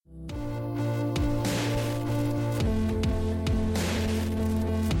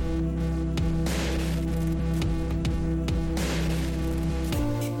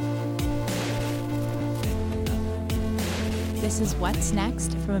This is What's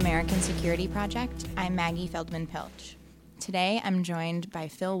Next from American Security Project. I'm Maggie Feldman-Pilch. Today, I'm joined by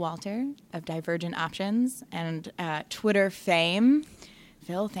Phil Walter of Divergent Options and Twitter fame.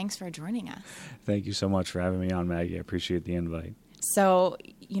 Phil, thanks for joining us. Thank you so much for having me on, Maggie. I appreciate the invite. So,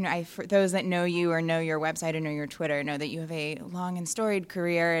 for those that know you or know your website or know your Twitter, know that you have a long and storied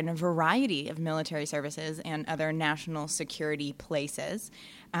career in a variety of military services and other national security places.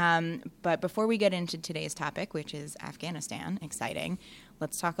 But before we get into today's topic, which is Afghanistan, exciting,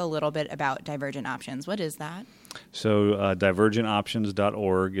 let's talk a little bit about Divergent Options. What is that? So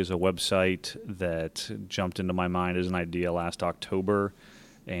divergentoptions.org is a website that jumped into my mind as an idea last October.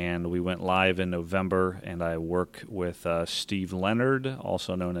 And we went live in November, and I work with Steve Leonard,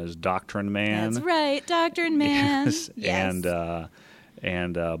 also known as Doctrine Man. That's right, Doctrine Man. Yes.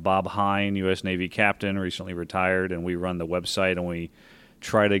 And Bob Hine, U.S. Navy captain, recently retired, and we run the website, and we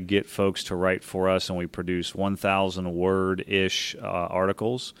try to get folks to write for us, and we produce 1,000-word-ish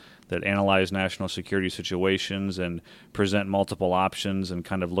articles that analyze national security situations and present multiple options and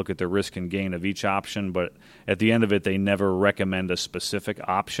kind of look at the risk and gain of each option. But at the end of it, they never recommend a specific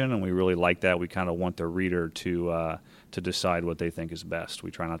option, and we really like that. We kind of want the reader to decide what they think is best.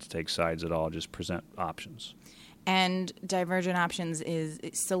 We try not to take sides at all, just present options. And Divergent Options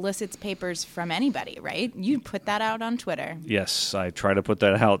it solicits papers from anybody, right? You put that out on Twitter. Yes, I try to put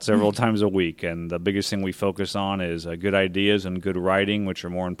that out several times a week. And the biggest thing we focus on is good ideas and good writing, which are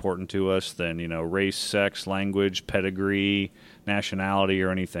more important to us than, race, sex, language, pedigree, nationality,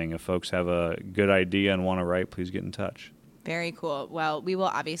 or anything. If folks have a good idea and want to write, please get in touch. Very cool. Well, we will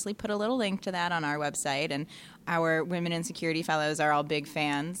obviously put a little link to that on our website, and our Women in Security Fellows are all big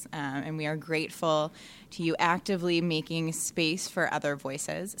fans, and we are grateful to you actively making space for other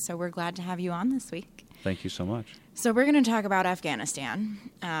voices. So we're glad to have you on this week. Thank you so much. So we're going to talk about Afghanistan,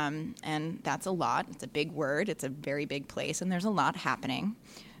 and that's a lot. It's a big word. It's a very big place, and there's a lot happening.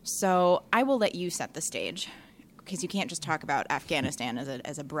 So I will let you set the stage, because you can't just talk about Afghanistan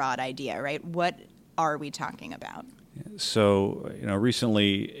as a broad idea, right? What are we talking about? So,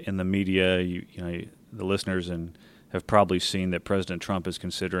 recently in the media, the listeners have probably seen that President Trump is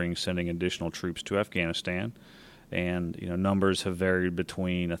considering sending additional troops to Afghanistan, and numbers have varied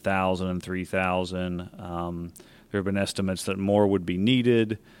between 1,000 and 3,000. There have been estimates that more would be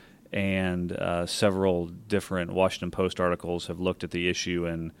needed, and several different Washington Post articles have looked at the issue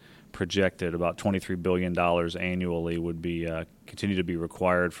and projected about $23 billion annually would be continue to be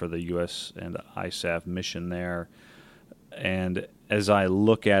required for the U.S. and ISAF mission there. And as I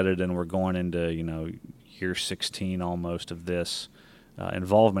look at it, and we're going into year 16 almost of this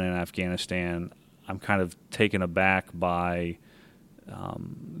involvement in Afghanistan, I'm kind of taken aback by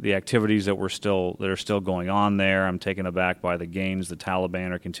the activities that are still going on there. I'm taken aback by the gains the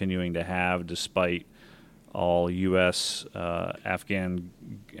Taliban are continuing to have despite all U.S. Afghanistan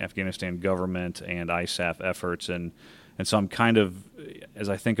government and ISAF efforts, and so I'm kind of, as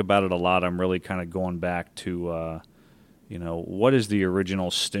I think about it a lot, I'm really kind of going back to what is the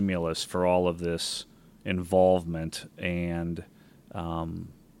original stimulus for all of this involvement? And,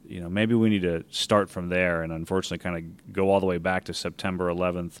 maybe we need to start from there and unfortunately kind of go all the way back to September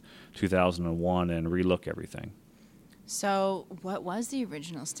 11th, 2001 and relook everything. So what was the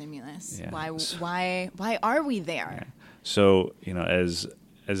original stimulus? Yeah. Why are we there? Yeah. So, as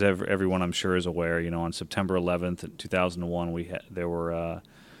everyone I'm sure is aware, on September 11th, 2001, there were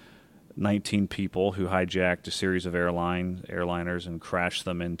 19 people who hijacked a series of airliners and crashed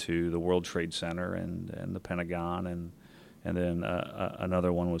them into the World Trade Center and the Pentagon, and then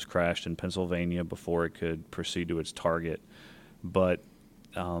another one was crashed in Pennsylvania before it could proceed to its target. But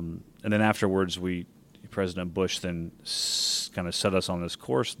and then afterwards, President Bush then kind of set us on this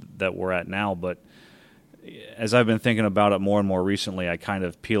course that we're at now. But as I've been thinking about it more and more recently, I kind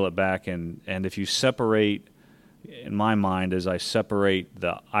of peel it back, and if you separate, in my mind, as I separate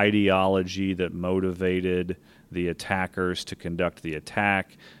the ideology that motivated the attackers to conduct the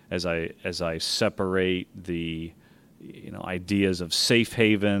attack, as I separate the ideas of safe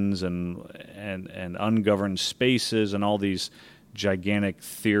havens and ungoverned spaces and all these gigantic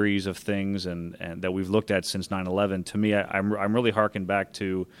theories of things and that we've looked at since 9/11, to me, I'm really harking back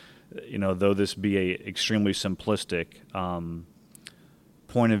to, though this be a extremely simplistic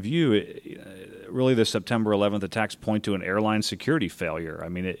point of view, really the September 11th attacks point to an airline security failure. I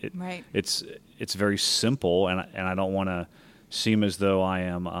mean, right. It's very simple, and I don't want to seem as though I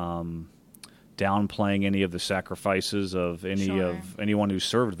am downplaying any of the sacrifices of anyone who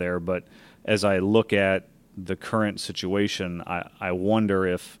served there. But as I look at the current situation, I wonder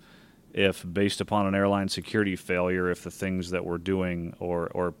if based upon an airline security failure, if the things that we're doing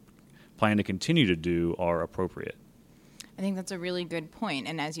or plan to continue to do are appropriate. I think that's a really good point.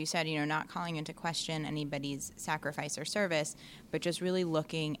 And as you said, not calling into question anybody's sacrifice or service, but just really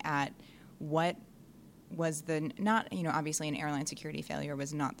looking at what was obviously an airline security failure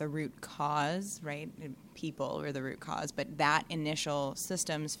was not the root cause, right? People were the root cause, but that initial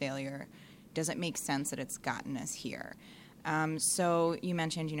systems failure, does it make sense that it's gotten us here? So you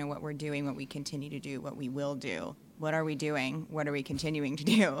mentioned, what we're doing, what we continue to do, what we will do. What are we doing? What are we continuing to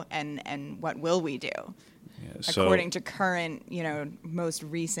do? And what will we do? According to current, most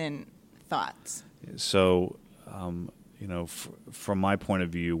recent thoughts. So, from my point of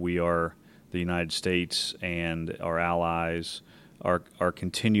view, we are the United States and our allies are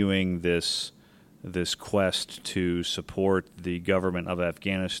continuing this quest to support the government of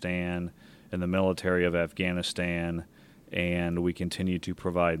Afghanistan and the military of Afghanistan, and we continue to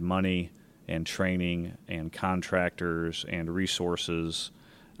provide money and training and contractors and resources,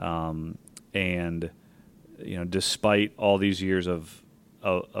 and despite all these years of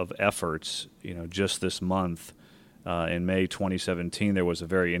efforts, just this month, in May 2017, there was a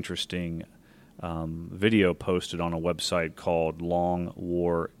very interesting video posted on a website called Long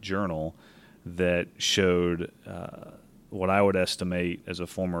War Journal that showed what I would estimate as a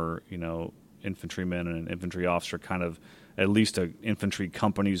former, infantryman and an infantry officer, kind of at least an infantry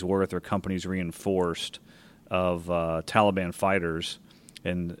company's worth or companies reinforced of Taliban fighters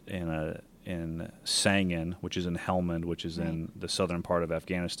in Sangin, which is in Helmand, which is in the southern part of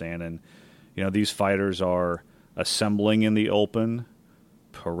Afghanistan. And, these fighters are assembling in the open,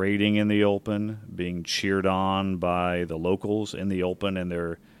 parading in the open, being cheered on by the locals in the open, and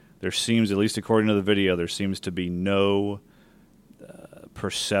there seems, at least according to the video, there seems to be no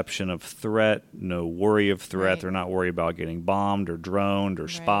perception of threat, no worry of threat. Right. They're not worried about getting bombed or droned or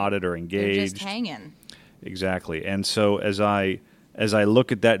spotted or engaged. They're just hanging. Exactly. And so as I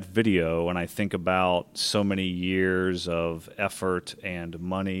look at that video and I think about so many years of effort and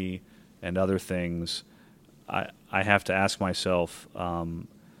money and other things, I have to ask myself,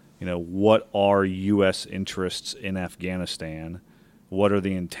 what are U.S. interests in Afghanistan? What are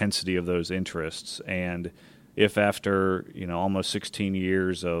the intensity of those interests? And if after almost 16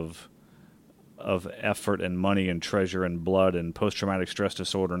 years of effort and money and treasure and blood and post-traumatic stress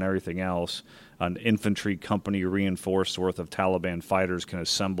disorder and everything else, an infantry company reinforced worth of Taliban fighters can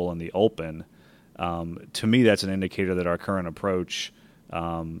assemble in the open, to me that's an indicator that our current approach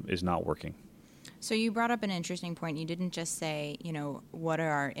is not working. So you brought up an interesting point. You didn't just say, what are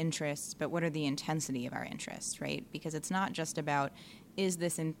our interests, but what are the intensity of our interests, right? Because it's not just about, is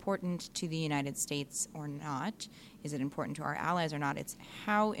this important to the United States or not? Is it important to our allies or not? It's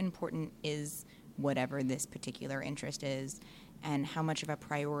how important is whatever this particular interest is, and how much of a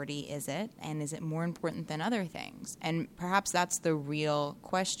priority is it, and is it more important than other things? And perhaps that's the real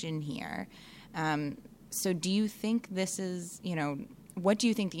question here. So do you think this is, what do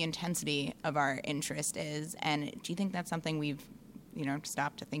you think the intensity of our interest is, and do you think that's something we've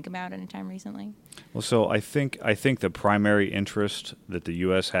stopped to think about any time recently? Well, so I think the primary interest that the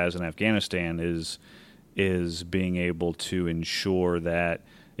U.S. has in Afghanistan is being able to ensure that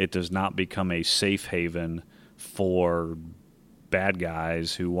it does not become a safe haven for bad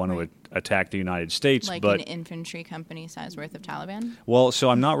guys who want to attack the United States. Like an infantry company size worth of Taliban? Well, so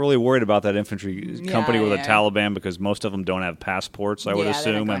I'm not really worried about that infantry company with a Taliban, because most of them don't have passports, I would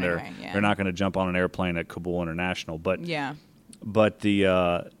assume, and they're not going to jump on an airplane at Kabul International. But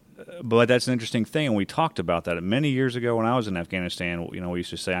that's an interesting thing, and we talked about that many years ago when I was in Afghanistan. We used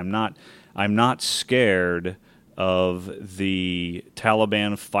to say I'm not scared of the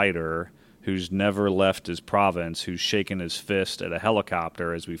Taliban fighter who's never left his province, who's shaking his fist at a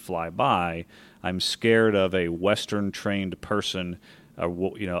helicopter as we fly by. I'm scared of a Western-trained person, a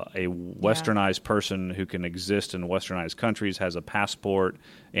Westernized person who can exist in Westernized countries, has a passport,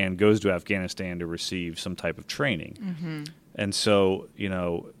 and goes to Afghanistan to receive some type of training. Mm-hmm. And so,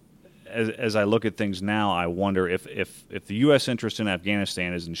 as I look at things now, I wonder if the U.S. interest in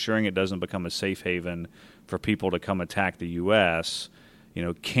Afghanistan is ensuring it doesn't become a safe haven for people to come attack the U.S.,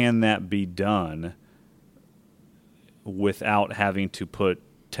 can that be done without having to put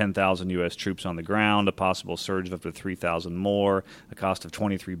 10,000 U.S. troops on the ground, a possible surge of up to 3,000 more, a cost of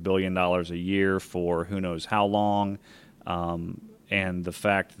 $23 billion a year for who knows how long, and the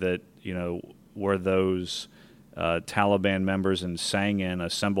fact that, where those Taliban members in Sangin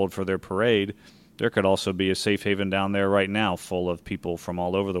assembled for their parade, there could also be a safe haven down there right now full of people from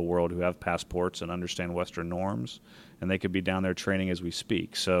all over the world who have passports and understand Western norms, and they could be down there training as we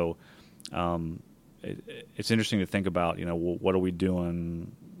speak. So it's interesting to think about, what are we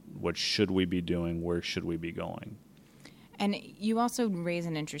doing? What should we be doing? Where should we be going? And you also raise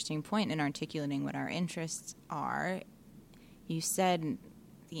an interesting point in articulating what our interests are. you said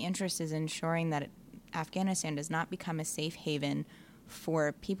the interest is ensuring that Afghanistan does not become a safe haven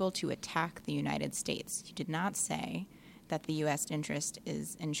for people to attack the United States. You did not say that the U.S. interest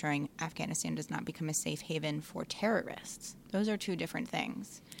is ensuring Afghanistan does not become a safe haven for terrorists. Those are two different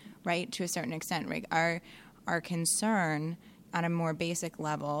things, right, to a certain extent. Right? Our concern on a more basic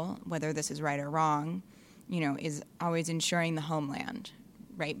level, whether this is right or wrong, is always ensuring the homeland,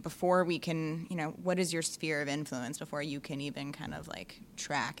 right? Before we can, what is your sphere of influence before you can even kind of like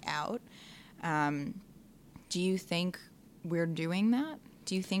track out? Do you think we're doing that?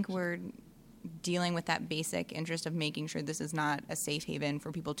 Do you think we're dealing with that basic interest of making sure this is not a safe haven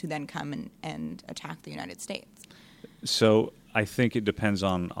for people to then come and attack the United States? So I think it depends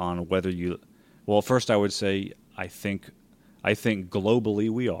on whether you. Well, first I would say I think globally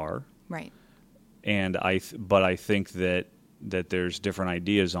we are right, and but I think that there's different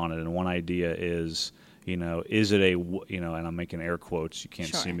ideas on it, and one idea is. Is it a, and I'm making air quotes. You can't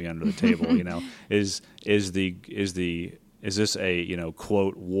Sure. see me under the table. Is this a,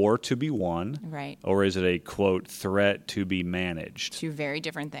 quote, war to be won? right? Or is it a, quote, threat to be managed? Two very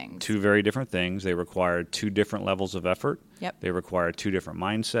different things. Two very different things. They require two different levels of effort. Yep. They require two different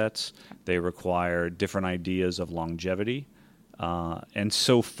mindsets. They require different ideas of longevity. And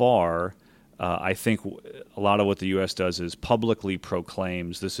so far, I think a lot of what the U.S. does is publicly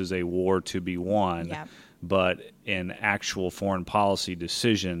proclaims this is a war to be won, Yep. but in actual foreign policy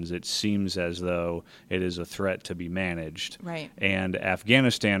decisions, it seems as though it is a threat to be managed. Right. And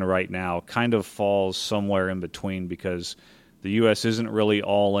Afghanistan right now kind of falls somewhere in between because the U.S. isn't really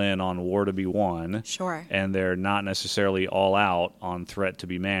all in on war to be won, Sure. and they're not necessarily all out on threat to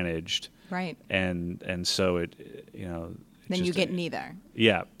be managed. Right. And so it. Then you get neither.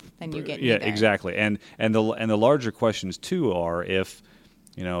 Yeah. Then you get yeah, neither. exactly. And the larger questions too are if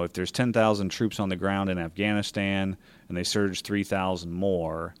there's 10,000 troops on the ground in Afghanistan and they surge 3,000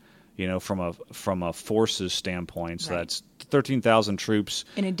 more, from a forces standpoint, so Right. that's 13,000 troops.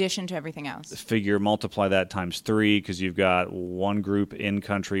 In addition to everything else. Multiply that times 3 because you've got one group in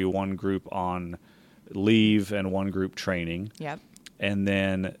country, one group on leave, and one group training. Yep. And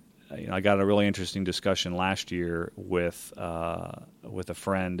then I got a really interesting discussion last year with a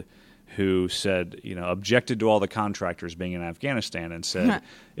friend who said, objected to all the contractors being in Afghanistan and said,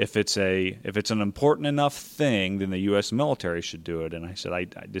 if it's an important enough thing, then the U.S. military should do it. And I said, I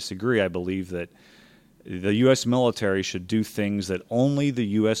disagree. I believe that the U.S. military should do things that only the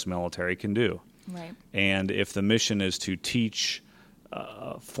U.S. military can do. Right. And if the mission is to teach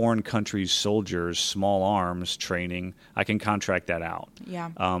foreign countries' soldiers small arms training, I can contract that out. Yeah.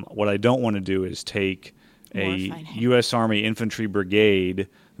 What I don't want to do is take a Warfighting. U.S. Army infantry brigade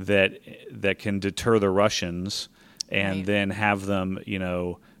that can deter the Russians and Right. then have them,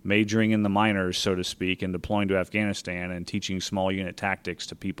 majoring in the minors, so to speak, and deploying to Afghanistan and teaching small unit tactics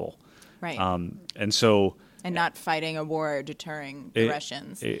to people. Right. And so. And not fighting a war or deterring the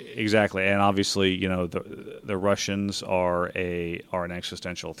Russians. Exactly, and obviously, the Russians are an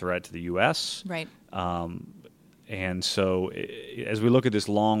existential threat to the U.S. Right. And so, as we look at this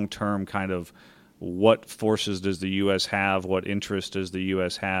long-term kind of what forces does the U.S. have, what interest does the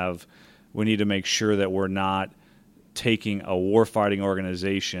U.S. have, we need to make sure that we're not taking a warfighting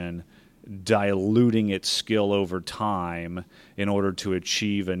organization, diluting its skill over time in order to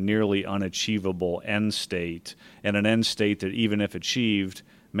achieve a nearly unachievable end state, and an end state that, even if achieved,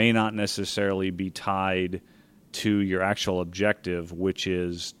 may not necessarily be tied to your actual objective, which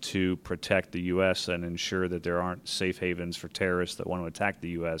is to protect the U.S. and ensure that there aren't safe havens for terrorists that want to attack the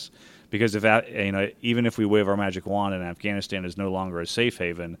U.S. Because even if we wave our magic wand and Afghanistan is no longer a safe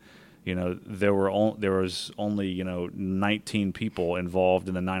haven, there was only 19 people involved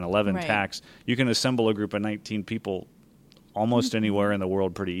in the 9/11 Right. attacks. You can assemble a group of 19 people almost anywhere in the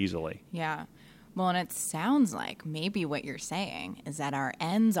world pretty easily. Yeah. Well, and it sounds like maybe what you're saying is that our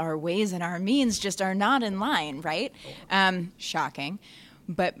ends, our ways, and our means just are not in line, right? Shocking.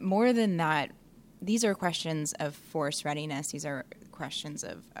 But more than that, these are questions of force readiness. These are questions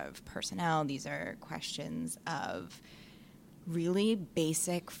of personnel. These are questions of really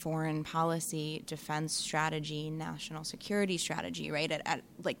basic foreign policy, defense strategy, national security strategy, right? At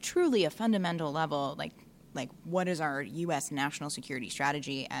like truly a fundamental level, like what is our U.S. national security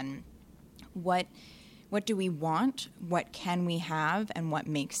strategy, and what do we want, what can we have, and what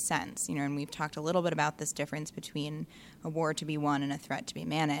makes sense? And we've talked a little bit about this difference between a war to be won and a threat to be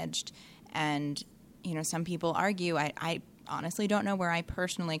managed. And, some people argue, I honestly don't know where I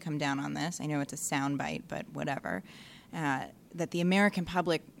personally come down on this. I know it's a soundbite, but whatever. That the American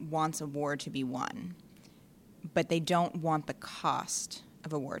public wants a war to be won, but they don't want the cost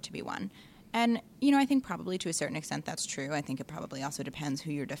of a war to be won. And, I think probably to a certain extent that's true. I think it probably also depends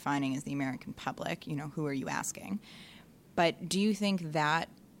who you're defining as the American public. Who are you asking? But do you think that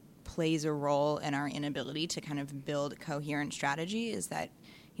plays a role in our inability to kind of build coherent strategy? Is that,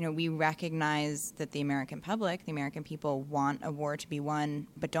 we recognize that the American public, the American people want a war to be won,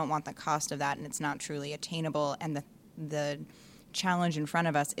 but don't want the cost of that, and it's not truly attainable, and the challenge in front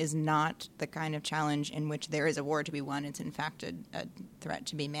of us is not the kind of challenge in which there is a war to be won. It's in fact a threat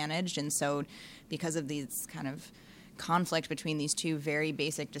to be managed. And so because of these kind of conflict between these two very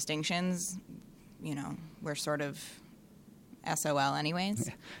basic distinctions, we're sort of SOL anyways.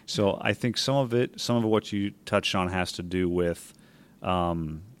 Yeah. So I think some of what you touched on has to do with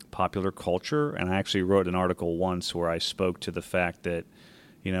popular culture. And I actually wrote an article once where I spoke to the fact that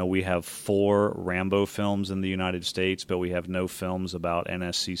we have 4 Rambo films in the United States, but we have no films about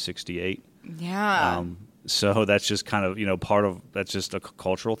NSC-68. Yeah. So that's just kind of, that's just a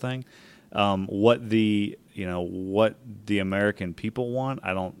cultural thing. What the American people want,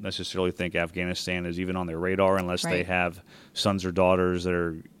 I don't necessarily think Afghanistan is even on their radar unless they have sons or daughters that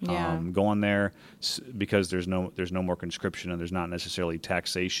are going there, because there's no more conscription and there's not necessarily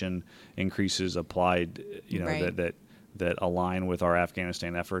taxation increases applied, that align with our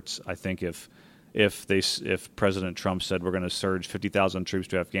Afghanistan efforts. I think if President Trump said we're going to surge 50,000 troops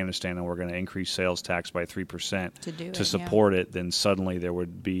to Afghanistan and we're going to increase sales tax by 3% to support it, then suddenly there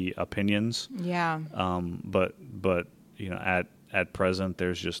would be opinions. Yeah. But at present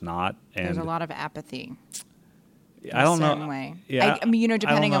there's just not. And there's a lot of apathy. I don't know. Way. Yeah, I mean,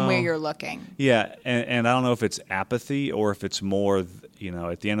 depending on where you're looking. Yeah, and I don't know if it's apathy or if it's more, at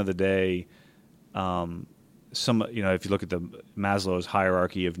the end of the day. If you look at the Maslow's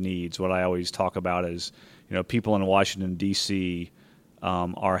hierarchy of needs, what I always talk about is, people in Washington, D.C.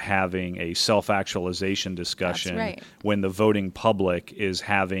 Are having a self-actualization discussion when the voting public is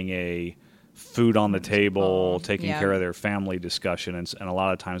having a food on the table, taking care of their family discussion, and a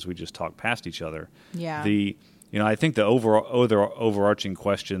lot of times we just talk past each other. Yeah. I think the overarching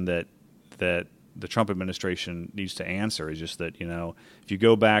question that the Trump administration needs to answer is just that, if you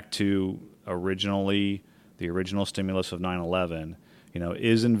go back to the original stimulus of 9/11,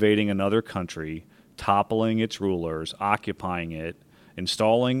 is invading another country, toppling its rulers, occupying it,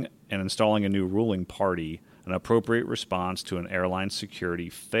 installing a new ruling party, an appropriate response to an airline security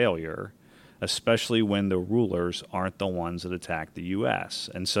failure, especially when the rulers aren't the ones that attacked the U.S.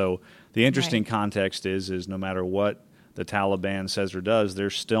 And so the interesting context is no matter what the Taliban says or does, they're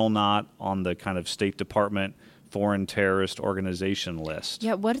still not on the kind of State Department foreign terrorist organization list.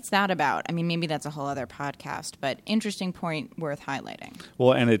 Yeah, what is that about? I mean, maybe that's a whole other podcast, but interesting point worth highlighting.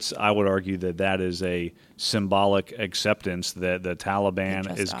 Well, and I would argue that is a symbolic acceptance that the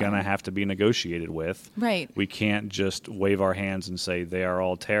Taliban is going to have to be negotiated with. Right. We can't just wave our hands and say they are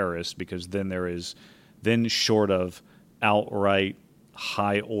all terrorists, because then short of outright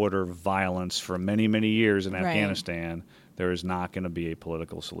high order violence for many, many years in Afghanistan, there is not going to be a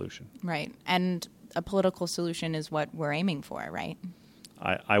political solution. Right. And a political solution is what we're aiming for, right?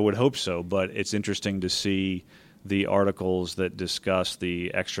 I would hope so, but it's interesting to see the articles that discuss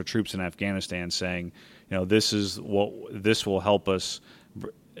the extra troops in Afghanistan saying, this will help us,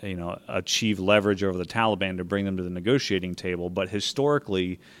 achieve leverage over the Taliban to bring them to the negotiating table. But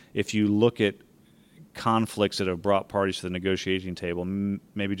historically, if you look at conflicts that have brought parties to the negotiating table,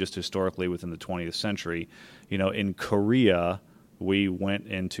 maybe just historically within the 20th century, in Korea, we went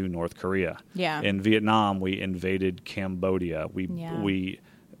into North Korea. Yeah. In Vietnam, we invaded Cambodia. We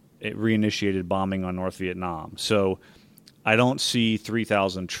reinitiated bombing on North Vietnam. So I don't see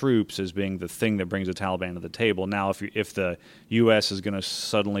 3,000 troops as being the thing that brings the Taliban to the table. Now, if the U.S. is going to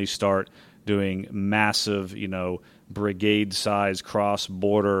suddenly start doing massive, brigade-sized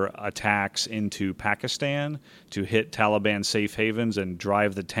cross-border attacks into Pakistan to hit Taliban safe havens and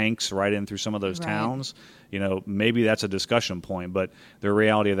drive the tanks right in through some of those towns, maybe that's a discussion point. But the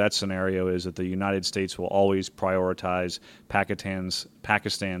reality of that scenario is that the United States will always prioritize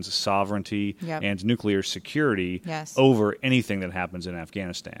Pakistan's sovereignty and nuclear security over anything that happens in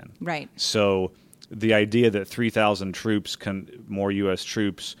Afghanistan. Right. So the idea that 3,000 troops, more U.S.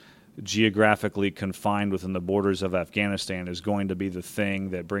 troops, geographically confined within the borders of Afghanistan is going to be the thing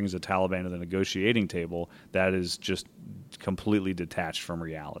that brings the Taliban to the negotiating table, that is just completely detached from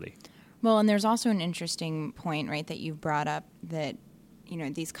reality. Well, and there's also an interesting point, right, that you've brought up that,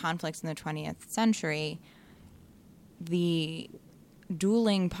 these conflicts in the 20th century, the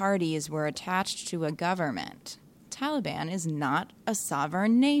dueling parties were attached to a government. Taliban is not a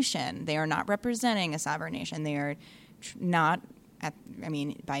sovereign nation. They are not representing a sovereign nation. They are not,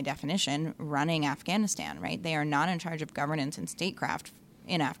 by definition, running Afghanistan, right? They are not in charge of governance and statecraft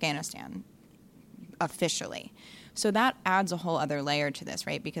in Afghanistan. officially. So that adds a whole other layer to this,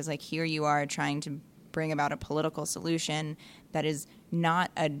 right? Because like here you are trying to bring about a political solution that is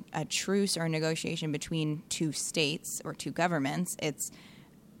not a truce or a negotiation between two states or two governments. It's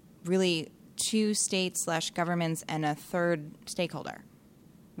really two states / governments and a third stakeholder,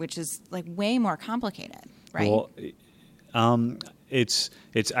 which is like way more complicated, right? Well,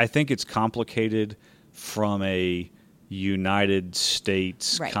 I think it's complicated from a United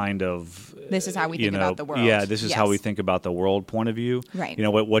States kind of. This is how we think about the world. Yeah, this is how we think about the world point of view. Right. You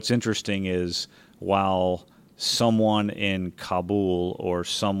know, what's interesting is while someone in Kabul or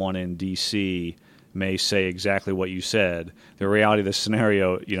someone in D.C. may say exactly what you said, the reality of the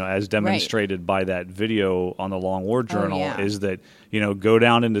scenario, you know, as demonstrated by that video on the Long War Journal, is that, you know, go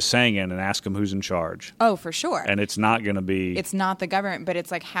down into Sangin and ask them who's in charge. Oh, for sure. And it's not going to be... It's not the government, but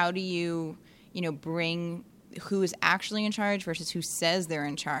it's like, how do you, you know, bring who is actually in charge versus who says they're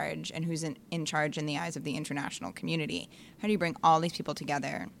in charge and who's in charge in the eyes of the international community? How do you bring all these people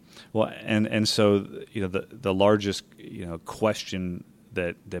together? Well, and so, you know, the largest, you know, question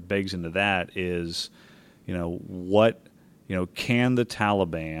that begs into that is, you know, what, you know, can the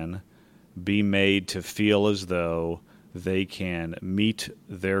Taliban be made to feel as though they can meet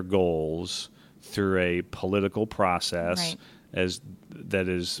their goals through a political process as that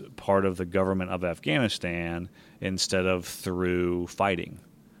is part of the government of Afghanistan instead of through fighting?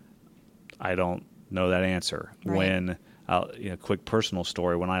 I don't know that answer. When, you know, quick personal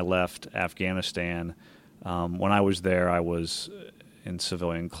story, when I left Afghanistan, when I was there, I was in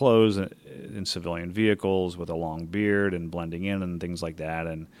civilian clothes, in civilian vehicles with a long beard and blending in and things like that.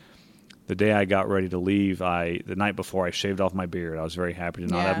 And the day I got ready to leave, the night before, I shaved off my beard. I was very happy to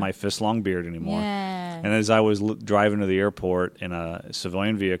not have my fist-long beard anymore. Yeah. And as I was driving to the airport in a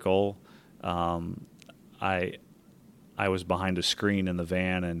civilian vehicle, I was behind a screen in the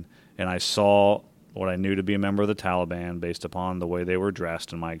van, and I saw what I knew to be a member of the Taliban based upon the way they were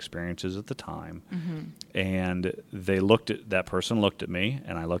dressed and my experiences at the time. Mm-hmm. And that person looked at me,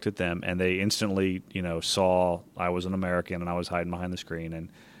 and I looked at them, and they instantly, you know, saw I was an American and I was hiding behind the screen. And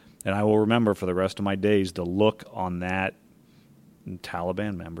I will remember for the rest of my days the look on that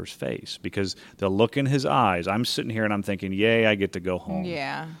Taliban member's face, because the look in his eyes, I'm sitting here and I'm thinking, yay, I get to go home.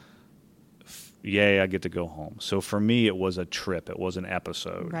 Yeah. Yay, I get to go home. So for me, it was a trip. It was an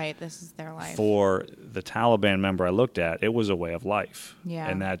episode. Right, this is their life. For the Taliban member I looked at, it was a way of life. Yeah.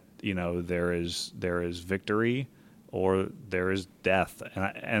 And that, you know, there is victory or there is death.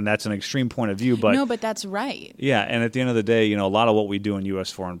 And that's an extreme point of view. But no, but that's right. Yeah, and at the end of the day, you know, a lot of what we do in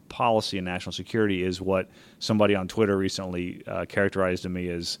U.S. foreign policy and national security is what somebody on Twitter recently characterized to me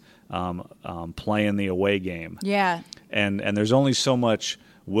as playing the away game. Yeah. And there's only so much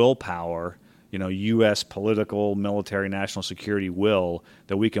willpower, you know, U.S. political, military, national security will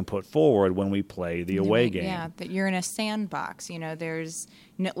that we can put forward when we play the away game. Yeah, that you're in a sandbox. You know, there's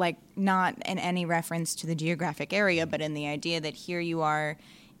not in any reference to the geographic area, but in the idea that here you are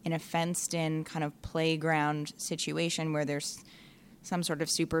in a fenced-in kind of playground situation where there's some sort of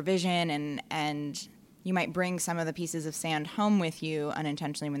supervision and you might bring some of the pieces of sand home with you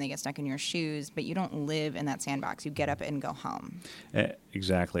unintentionally when they get stuck in your shoes, but you don't live in that sandbox. You get up and go home.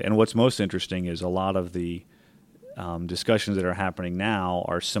 Exactly. And what's most interesting is a lot of the discussions that are happening now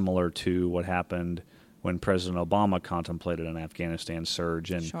are similar to what happened when President Obama contemplated an Afghanistan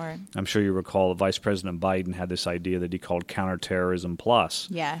surge. And sure. I'm sure you recall Vice President Biden had this idea that he called counterterrorism plus.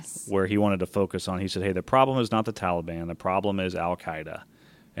 Yes. Where he wanted to focus on, he said, hey, the problem is not the Taliban, the problem is al-Qaeda.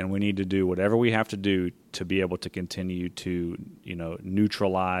 And we need to do whatever we have to do to be able to continue to, you know,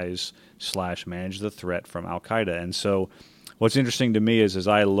 neutralize / manage the threat from al-Qaeda. And so what's interesting to me is as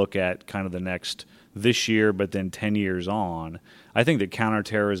I look at kind of the next this year, but then 10 years on, I think that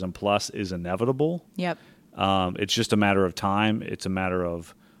counterterrorism plus is inevitable. Yep. It's just a matter of time. It's a matter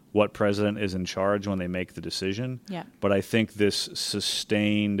of what president is in charge when they make the decision. Yeah. But I think this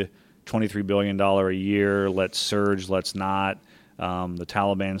sustained $23 billion a year, let's surge, let's not, the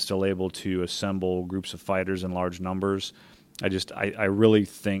Taliban still able to assemble groups of fighters in large numbers. I really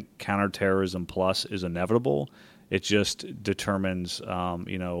think counterterrorism plus is inevitable. It just determines,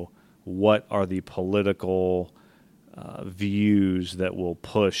 you know, what are the political views that will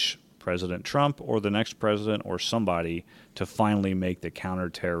push President Trump or the next president or somebody to finally make the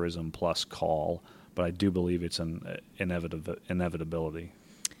counterterrorism plus call. But I do believe it's an inevitability.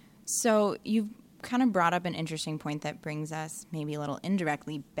 So you've kind of brought up an interesting point that brings us maybe a little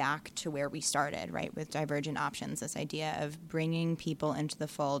indirectly back to where we started, right, with Divergent Options, this idea of bringing people into the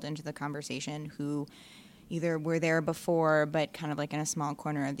fold, into the conversation who either were there before but kind of like in a small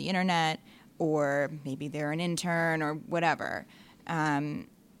corner of the internet, or maybe they're an intern or whatever.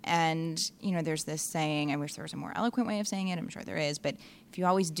 And, there's this saying, I wish there was a more eloquent way of saying it, I'm sure there is, but if you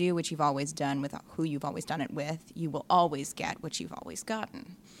always do what you've always done with who you've always done it with, you will always get what you've always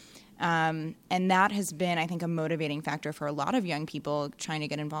gotten. And that has been, I think, a motivating factor for a lot of young people trying to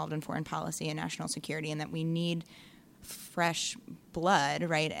get involved in foreign policy and national security, and that we need fresh blood,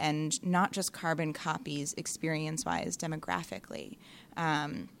 right, and not just carbon copies experience-wise, demographically.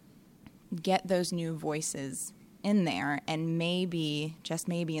 Get those new voices in there, and maybe, just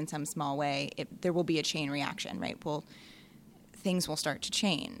maybe in some small way, there will be a chain reaction, right? Things will start to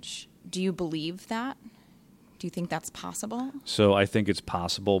change. Do you believe that? Do you think that's possible? So I think it's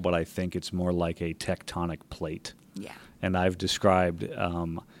possible, but I think it's more like a tectonic plate. Yeah. And I've described,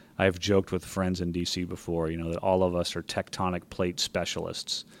 I've joked with friends in D.C. before, that all of us are tectonic plate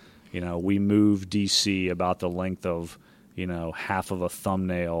specialists. We move D.C. about the length of, half of a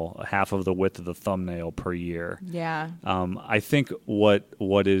thumbnail, half of the width of the thumbnail per year. Yeah. I think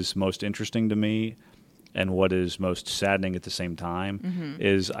what is most interesting to me and what is most saddening at the same time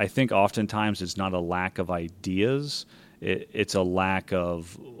is I think oftentimes it's not a lack of ideas. It's a lack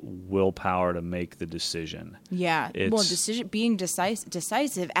of willpower to make the decision. Yeah. Being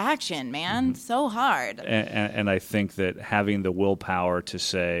decisive action, man. So hard. And I think that having the willpower to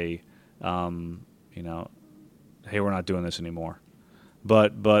say, hey, we're not doing this anymore.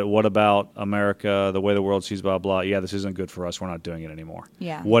 But what about America, the way the world sees blah, blah? Yeah, this isn't good for us. We're not doing it anymore.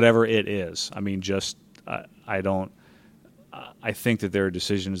 Yeah. Whatever it is. I mean, I think that there are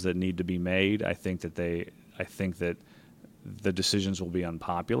decisions that need to be made. I think that the decisions will be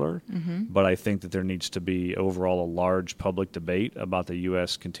unpopular, but I think that there needs to be overall a large public debate about the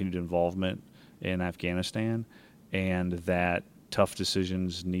U.S. continued involvement in Afghanistan, and that tough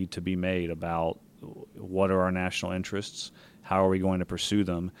decisions need to be made about what are our national interests, how are we going to pursue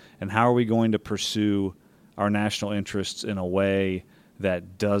them, and how are we going to pursue our national interests in a way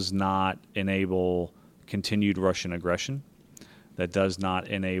that does not enable continued Russian aggression, that does not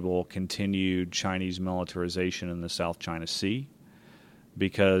enable continued Chinese militarization in the South China Sea.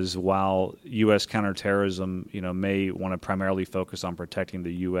 Because while U.S. counterterrorism, may want to primarily focus on protecting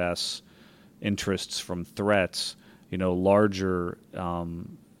the U.S. interests from threats, larger,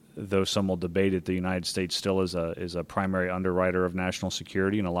 though some will debate it, the United States still is a primary underwriter of national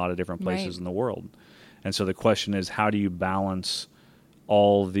security in a lot of different places in the world. And so the question is, how do you balance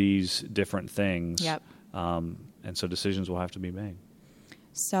all these different things? Yep. And so decisions will have to be made.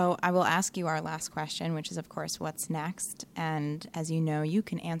 So I will ask you our last question, which is, of course, what's next? And as you know, you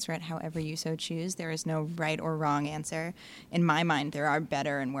can answer it however you so choose. There is no right or wrong answer. In my mind, there are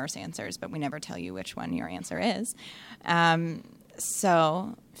better and worse answers, but we never tell you which one your answer is.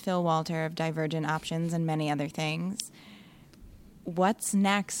 So Phil Walter of Divergent Options and many other things. What's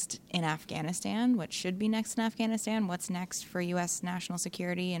next in Afghanistan? What should be next in Afghanistan? What's next for U.S. national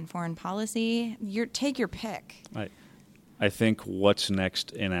security and foreign policy? Take your pick. I think what's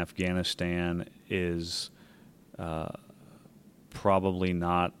next in Afghanistan is probably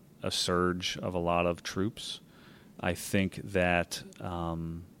not a surge of a lot of troops. I think that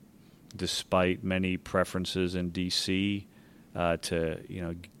despite many preferences in D.C.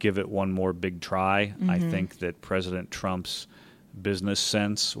 To give it one more big try, I think that President Trump's business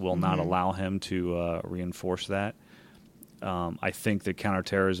sense will not allow him to reinforce that. I think that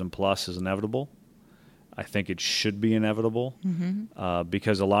Counterterrorism Plus is inevitable. I think it should be inevitable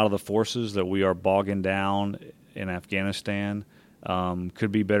because a lot of the forces that we are bogging down in Afghanistan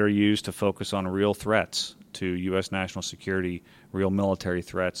could be better used to focus on real threats to U.S. national security, real military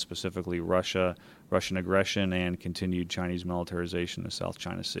threats, specifically Russian aggression, and continued Chinese militarization in the South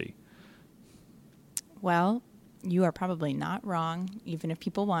China Sea. Well, you are probably not wrong, even if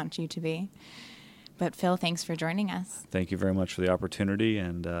people want you to be. But Phil, thanks for joining us. Thank you very much for the opportunity,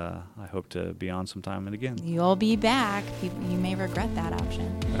 and I hope to be on sometime and again. You'll be back. You may regret that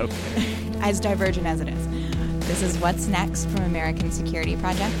option. Okay. As divergent as it is. This is What's Next from American Security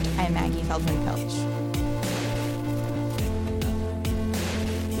Project. I'm Maggie Feldman-Pilch.